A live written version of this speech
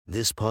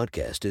This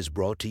podcast is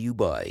brought to you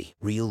by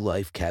Real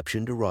Life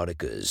Captioned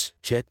Eroticas.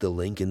 Check the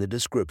link in the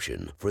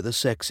description for the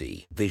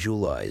sexy,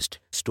 visualized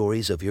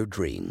stories of your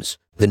dreams.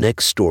 The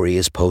next story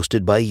is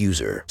posted by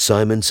user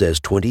Simon Says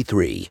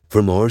 23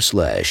 from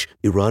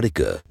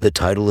r/erotica. The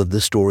title of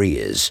the story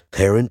is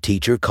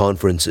Parent-Teacher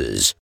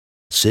Conferences.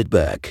 Sit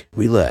back,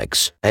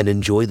 relax, and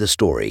enjoy the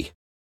story.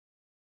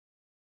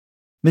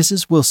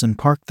 Mrs. Wilson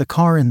parked the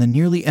car in the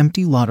nearly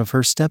empty lot of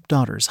her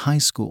stepdaughter's high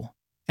school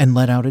and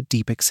let out a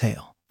deep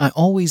exhale. I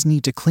always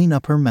need to clean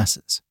up her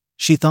messes,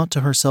 she thought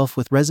to herself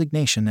with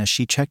resignation as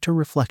she checked her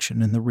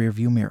reflection in the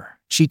rearview mirror.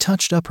 She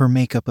touched up her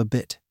makeup a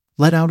bit,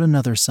 let out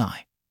another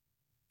sigh,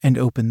 and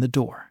opened the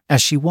door.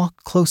 As she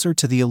walked closer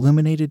to the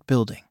illuminated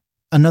building,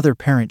 another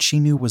parent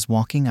she knew was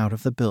walking out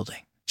of the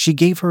building. She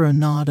gave her a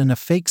nod and a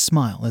fake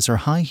smile as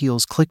her high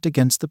heels clicked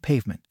against the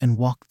pavement and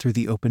walked through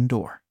the open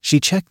door. She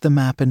checked the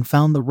map and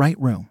found the right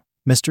room.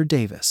 Mr.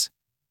 Davis,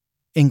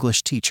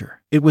 English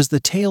teacher. It was the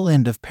tail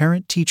end of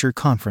parent-teacher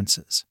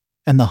conferences,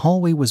 and the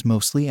hallway was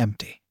mostly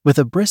empty. With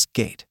a brisk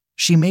gait,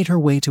 she made her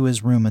way to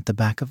his room at the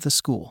back of the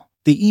school.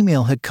 The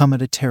email had come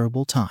at a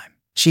terrible time.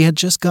 She had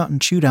just gotten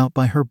chewed out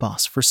by her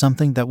boss for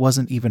something that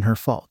wasn't even her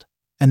fault.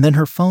 And then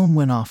her phone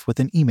went off with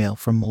an email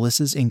from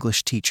Melissa's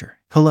English teacher.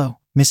 Hello,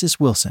 Mrs.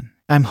 Wilson.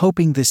 I'm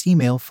hoping this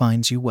email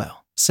finds you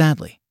well.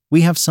 Sadly,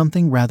 we have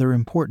something rather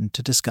important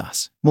to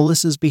discuss.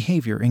 Melissa's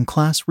behavior in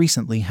class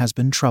recently has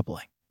been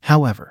troubling.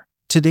 However,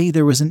 today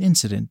there was an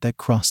incident that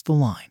crossed the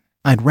line.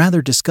 I'd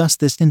rather discuss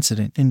this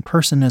incident in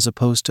person as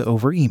opposed to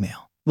over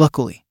email.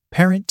 Luckily,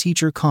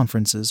 parent-teacher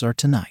conferences are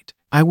tonight.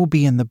 I will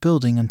be in the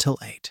building until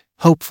 8.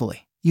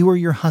 Hopefully, you or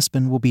your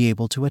husband will be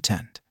able to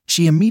attend.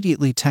 She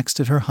immediately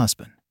texted her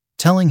husband,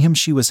 telling him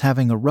she was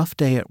having a rough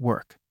day at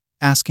work,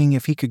 asking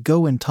if he could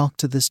go and talk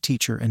to this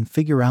teacher and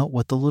figure out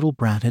what the little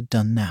brat had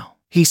done now.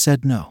 He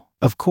said no.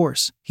 Of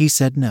course, he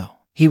said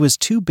no. He was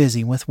too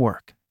busy with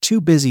work. Too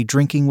busy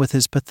drinking with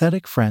his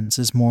pathetic friends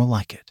is more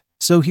like it.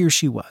 So here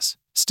she was,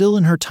 still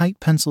in her tight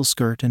pencil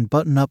skirt and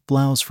button-up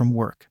blouse from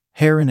work,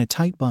 hair in a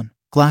tight bun,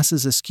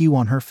 glasses askew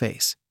on her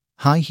face,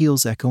 high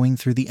heels echoing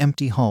through the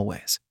empty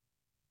hallways,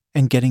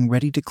 and getting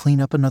ready to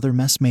clean up another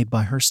mess made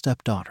by her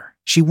stepdaughter.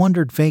 She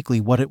wondered vaguely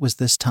what it was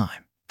this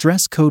time.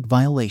 Dress code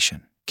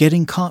violation,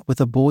 getting caught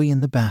with a boy in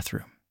the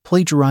bathroom,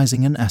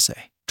 plagiarizing an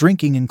essay,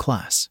 drinking in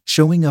class,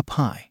 showing up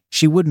high.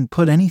 She wouldn't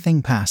put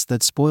anything past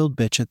that spoiled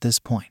bitch at this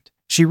point.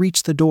 She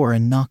reached the door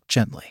and knocked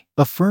gently.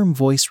 A firm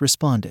voice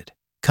responded,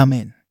 "Come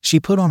in." She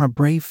put on a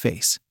brave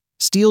face,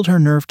 steeled her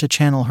nerve to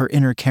channel her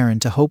inner Karen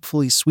to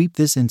hopefully sweep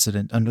this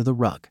incident under the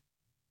rug,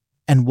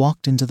 and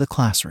walked into the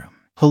classroom.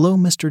 "Hello,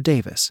 Mr.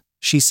 Davis,"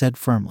 she said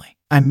firmly.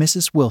 "I'm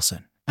Mrs.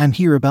 Wilson. I'm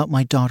here about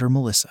my daughter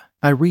Melissa.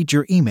 I read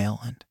your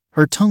email," and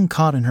her tongue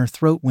caught in her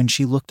throat when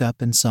she looked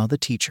up and saw the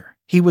teacher.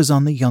 He was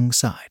on the young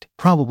side,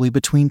 probably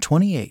between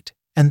 28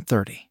 and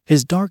 30.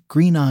 His dark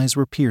green eyes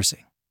were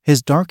piercing,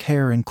 his dark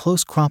hair and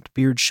close-cropped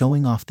beard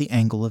showing off the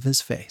angle of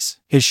his face.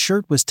 His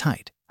shirt was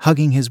tight,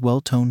 hugging his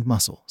well-toned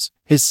muscles.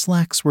 His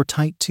slacks were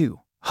tight too,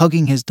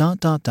 hugging his ...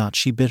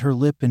 She bit her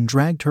lip and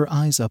dragged her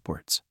eyes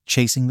upwards,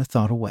 chasing the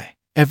thought away.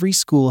 Every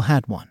school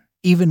had one,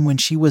 even when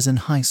she was in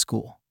high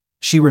school.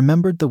 She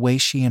remembered the way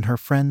she and her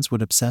friends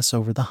would obsess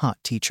over the hot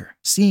teacher.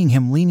 Seeing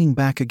him leaning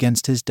back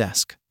against his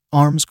desk,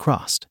 arms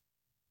crossed,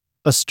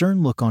 a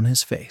stern look on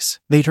his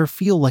face, made her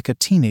feel like a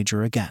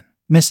teenager again.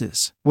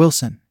 "Mrs.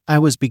 Wilson, I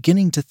was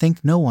beginning to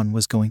think no one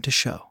was going to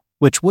show,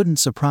 which wouldn't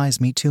surprise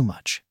me too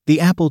much.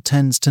 The apple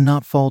tends to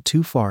not fall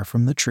too far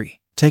from the tree.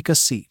 Take a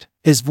seat."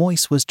 His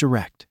voice was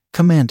direct,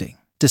 commanding.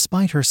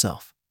 Despite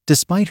herself,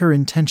 despite her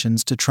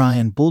intentions to try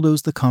and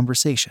bulldoze the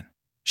conversation,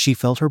 she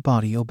felt her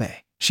body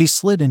obey. She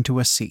slid into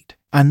a seat.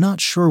 "I'm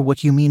not sure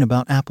what you mean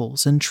about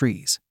apples and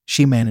trees,"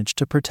 she managed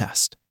to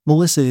protest.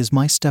 "Melissa is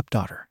my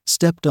stepdaughter."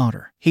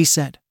 "Stepdaughter," he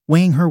said,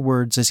 weighing her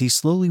words as he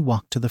slowly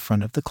walked to the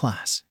front of the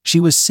class. She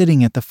was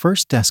sitting at the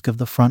first desk of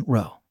the front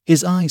row.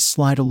 His eyes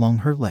slid along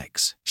her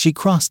legs. She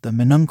crossed them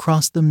and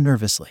uncrossed them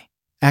nervously,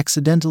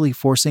 accidentally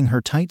forcing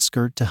her tight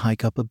skirt to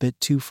hike up a bit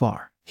too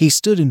far. He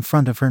stood in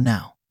front of her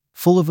now,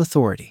 full of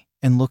authority,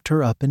 and looked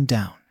her up and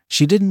down.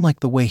 She didn't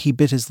like the way he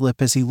bit his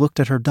lip as he looked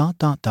at her ...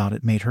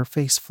 It made her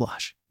face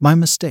flush. "My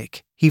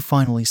mistake," he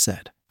finally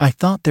said. "I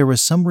thought there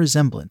was some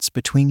resemblance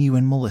between you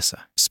and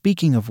Melissa."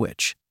 "Speaking of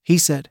which," he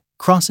said,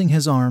 crossing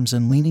his arms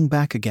and leaning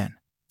back again,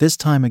 this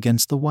time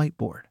against the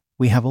whiteboard,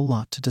 "we have a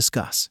lot to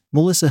discuss.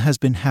 Melissa has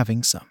been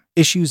having some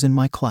issues in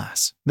my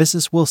class."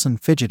 Mrs. Wilson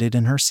fidgeted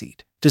in her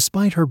seat.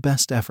 Despite her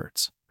best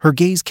efforts, her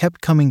gaze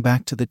kept coming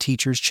back to the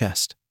teacher's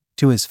chest,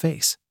 to his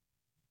face,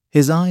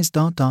 his eyes ...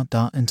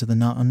 into the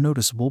not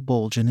unnoticeable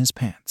bulge in his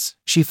pants.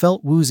 She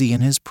felt woozy in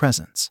his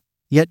presence,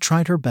 yet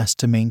tried her best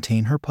to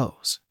maintain her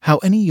pose. How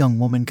any young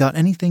woman got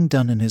anything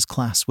done in his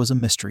class was a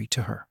mystery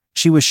to her.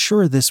 She was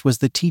sure this was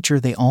the teacher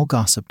they all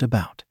gossiped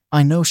about.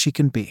 "I know she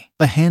can be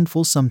a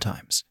handful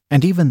sometimes,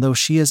 and even though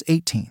she is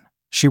 18,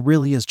 she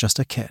really is just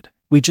a kid.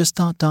 We just ...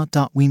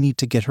 we need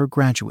to get her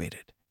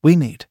graduated.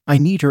 I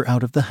need her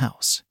out of the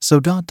house." "So ...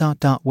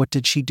 what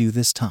did she do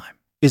this time?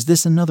 Is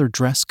this another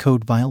dress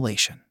code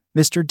violation?"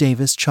 Mr.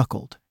 Davis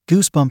chuckled.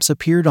 Goosebumps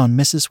appeared on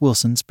Mrs.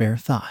 Wilson's bare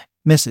thigh.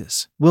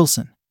 Mrs.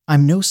 Wilson,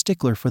 I'm no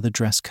stickler for the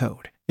dress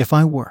code. If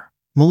I were,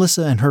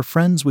 Melissa and her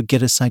friends would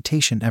get a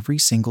citation every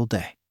single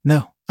day.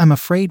 No, I'm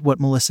afraid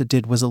what Melissa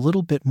did was a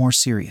little bit more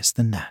serious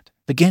than that.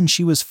 Again,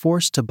 she was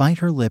forced to bite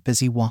her lip as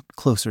he walked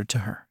closer to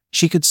her.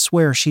 She could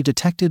swear she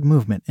detected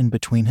movement in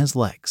between his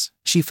legs.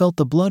 She felt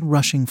the blood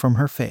rushing from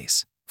her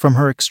face, from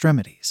her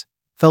extremities,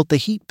 felt the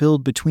heat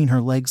build between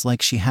her legs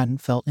like she hadn't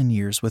felt in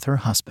years with her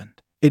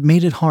husband. It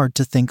made it hard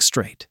to think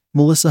straight.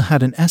 Melissa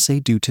had an essay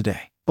due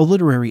today, a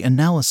literary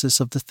analysis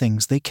of the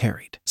things they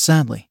carried.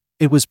 Sadly,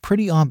 it was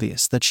pretty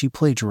obvious that she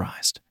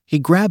plagiarized. He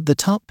grabbed the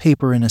top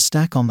paper in a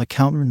stack on the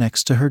counter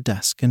next to her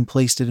desk and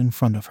placed it in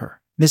front of her.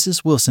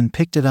 Mrs. Wilson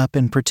picked it up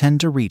and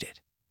pretended to read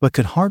it, but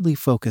could hardly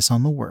focus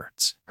on the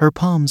words. Her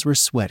palms were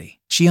sweaty.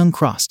 She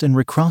uncrossed and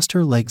recrossed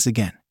her legs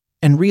again,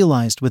 and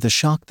realized with a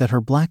shock that her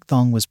black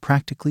thong was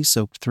practically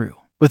soaked through.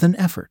 With an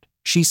effort,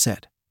 she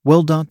said,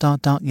 well,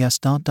 yes,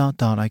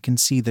 I can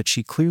see that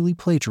she clearly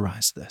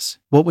plagiarized this.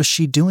 What was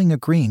she doing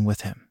agreeing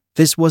with him?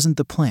 This wasn't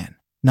the plan,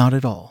 not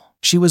at all.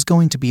 She was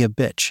going to be a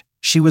bitch.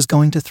 She was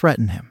going to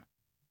threaten him.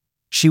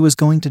 She was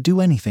going to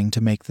do anything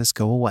to make this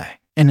go away.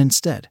 And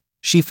instead,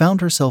 she found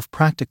herself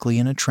practically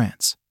in a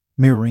trance,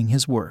 mirroring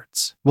his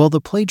words. Well,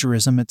 the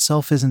plagiarism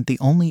itself isn't the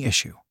only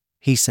issue,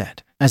 he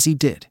said. As he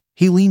did,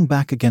 he leaned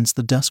back against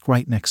the desk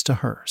right next to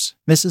hers.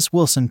 Mrs.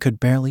 Wilson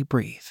could barely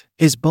breathe.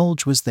 His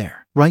bulge was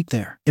there, right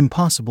there,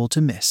 impossible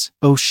to miss.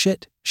 Oh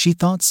shit, she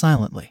thought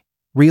silently,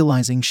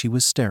 realizing she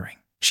was staring.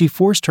 She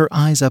forced her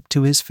eyes up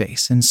to his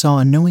face and saw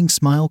a knowing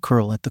smile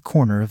curl at the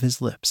corner of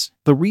his lips.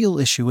 The real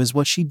issue is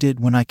what she did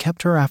when I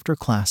kept her after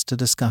class to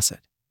discuss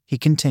it, he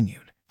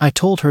continued. I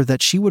told her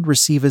that she would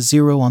receive a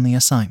 0 on the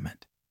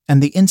assignment,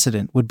 and the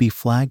incident would be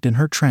flagged in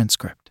her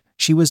transcript.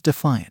 She was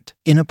defiant,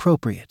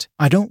 inappropriate.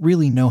 I don't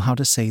really know how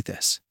to say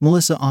this.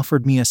 Melissa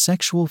offered me a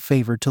sexual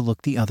favor to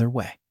look the other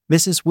way.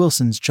 Mrs.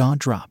 Wilson's jaw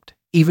dropped.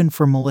 Even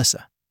for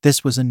Melissa,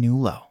 this was a new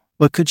low.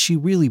 But could she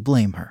really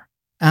blame her?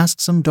 Asked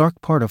some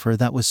dark part of her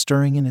that was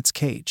stirring in its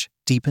cage,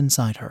 deep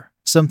inside her.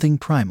 Something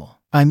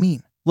primal. I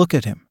mean, look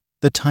at him,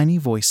 the tiny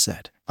voice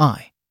said.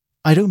 I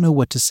don't know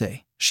what to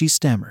say, she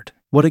stammered.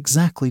 What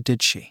exactly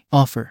did she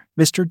offer?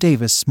 Mr.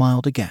 Davis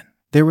smiled again.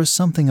 There was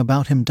something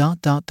about him,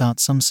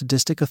 some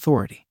sadistic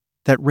authority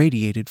that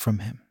radiated from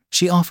him.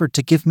 She offered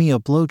to give me a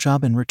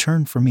blowjob in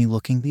return for me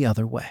looking the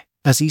other way.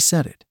 As he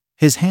said it,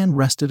 his hand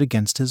rested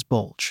against his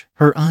bulge.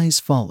 Her eyes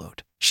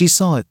followed. She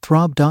saw it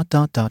throb.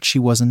 She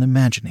wasn't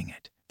imagining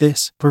it.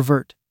 This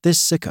pervert, this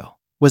sicko,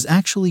 was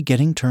actually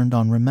getting turned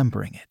on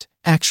remembering it.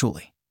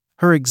 Actually,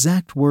 her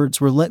exact words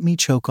were, let me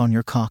choke on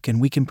your cock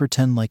and we can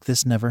pretend like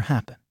this never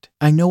happened.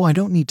 I know I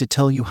don't need to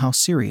tell you how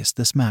serious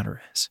this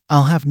matter is.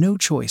 I'll have no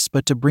choice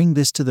but to bring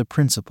this to the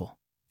principal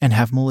and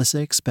have Melissa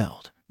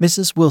expelled.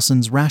 Mrs.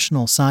 Wilson's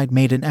rational side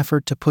made an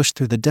effort to push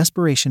through the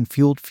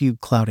desperation-fueled feud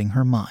clouding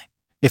her mind.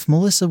 If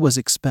Melissa was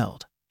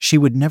expelled, she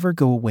would never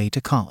go away to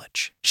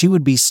college. She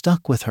would be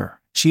stuck with her.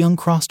 She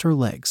uncrossed her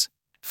legs,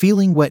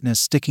 feeling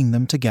wetness sticking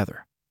them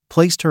together,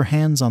 placed her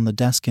hands on the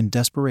desk in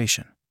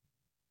desperation,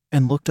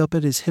 and looked up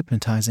at his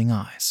hypnotizing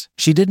eyes.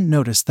 She didn't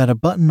notice that a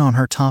button on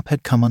her top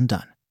had come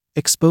undone,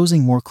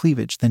 exposing more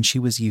cleavage than she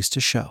was used to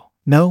show.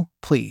 No,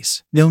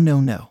 please.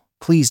 No.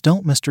 Please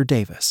don't, Mr.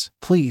 Davis.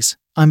 Please,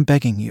 I'm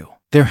begging you.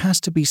 There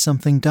has to be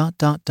something.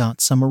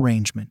 Some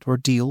arrangement or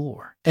deal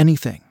or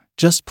anything.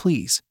 Just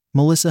please.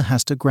 Melissa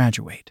has to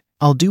graduate.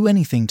 I'll do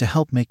anything to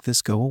help make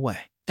this go away.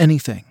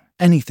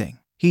 Anything,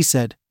 he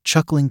said,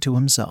 chuckling to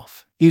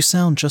himself. You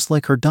sound just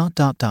like her.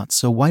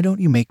 So why don't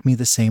you make me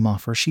the same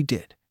offer she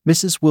did?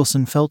 Mrs.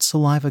 Wilson felt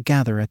saliva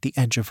gather at the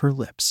edge of her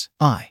lips.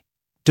 I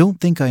don't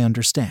think I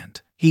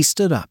understand. He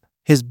stood up,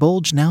 his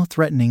bulge now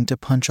threatening to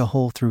punch a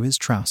hole through his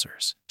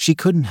trousers. She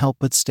couldn't help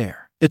but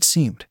stare. It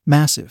seemed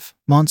massive,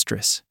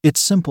 monstrous.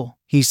 It's simple,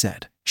 he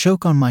said.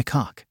 Choke on my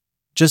cock,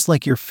 just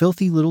like your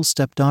filthy little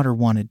stepdaughter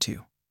wanted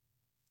to.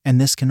 And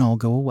this can all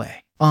go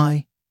away.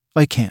 I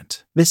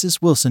can't.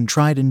 Mrs. Wilson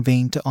tried in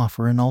vain to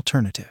offer an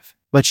alternative,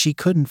 but she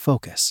couldn't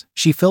focus.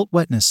 She felt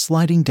wetness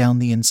sliding down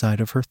the inside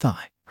of her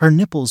thigh. Her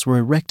nipples were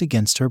erect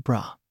against her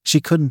bra.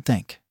 She couldn't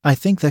think. I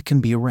think that can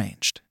be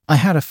arranged. I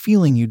had a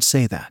feeling you'd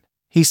say that,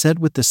 he said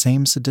with the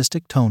same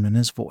sadistic tone in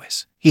his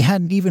voice. He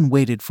hadn't even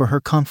waited for her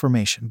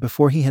confirmation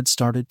before he had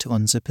started to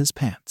unzip his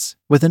pants.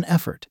 With an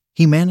effort,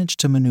 he managed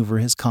to maneuver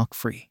his cock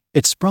free.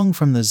 It sprung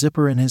from the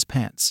zipper in his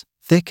pants,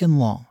 thick and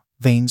long,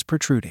 veins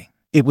protruding.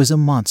 It was a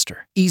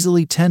monster,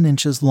 easily 10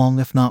 inches long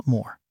if not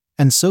more,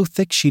 and so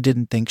thick she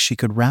didn't think she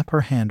could wrap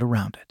her hand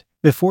around it.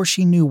 Before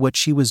she knew what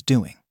she was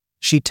doing,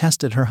 she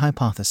tested her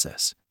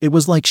hypothesis. It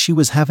was like she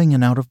was having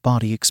an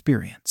out-of-body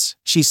experience.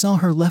 She saw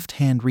her left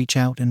hand reach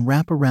out and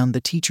wrap around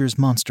the teacher's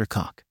monster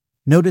cock,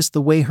 noticed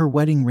the way her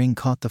wedding ring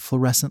caught the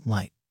fluorescent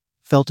light,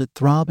 felt it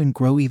throb and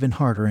grow even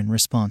harder in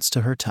response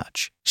to her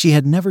touch. She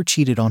had never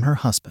cheated on her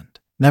husband,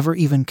 never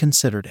even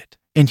considered it.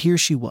 And here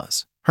she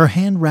was, her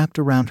hand wrapped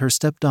around her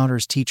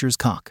stepdaughter's teacher's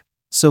cock,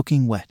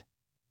 soaking wet,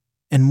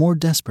 and more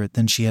desperate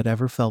than she had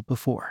ever felt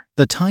before.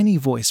 The tiny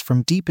voice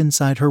from deep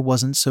inside her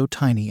wasn't so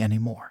tiny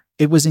anymore.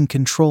 It was in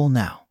control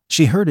now.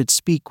 She heard it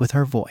speak with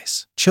her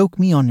voice. "Choke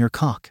me on your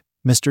cock,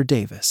 Mr.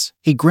 Davis."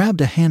 He grabbed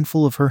a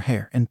handful of her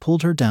hair and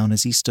pulled her down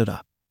as he stood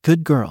up.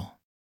 "Good girl.